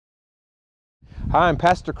Hi, I'm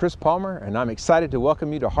Pastor Chris Palmer, and I'm excited to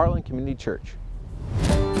welcome you to Heartland Community Church.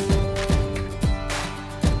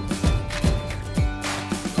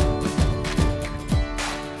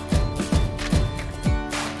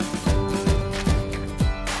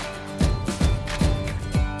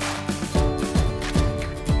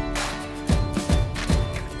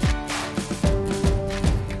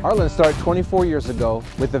 Heartland started 24 years ago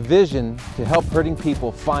with a vision to help hurting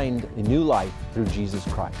people find a new life through Jesus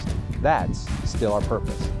Christ. That's still our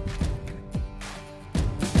purpose.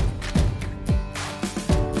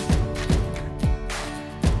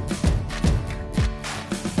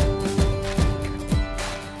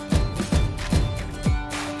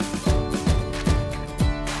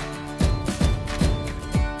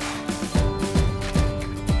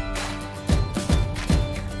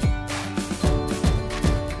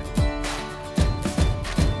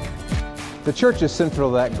 The church is central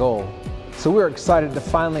to that goal, so we're excited to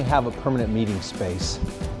finally have a permanent meeting space.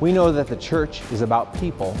 We know that the church is about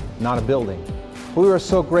people, not a building. We are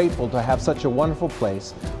so grateful to have such a wonderful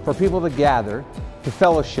place for people to gather, to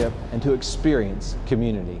fellowship, and to experience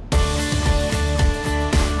community.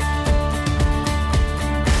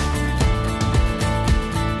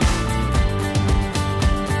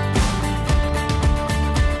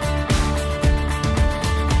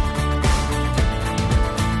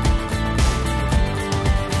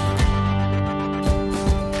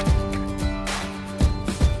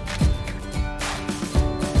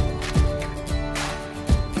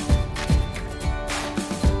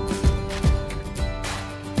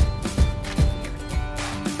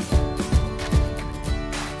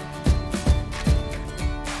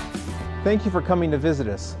 Thank you for coming to visit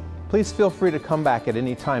us. Please feel free to come back at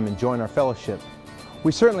any time and join our fellowship.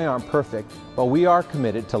 We certainly aren't perfect, but we are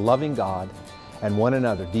committed to loving God and one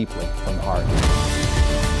another deeply from the heart.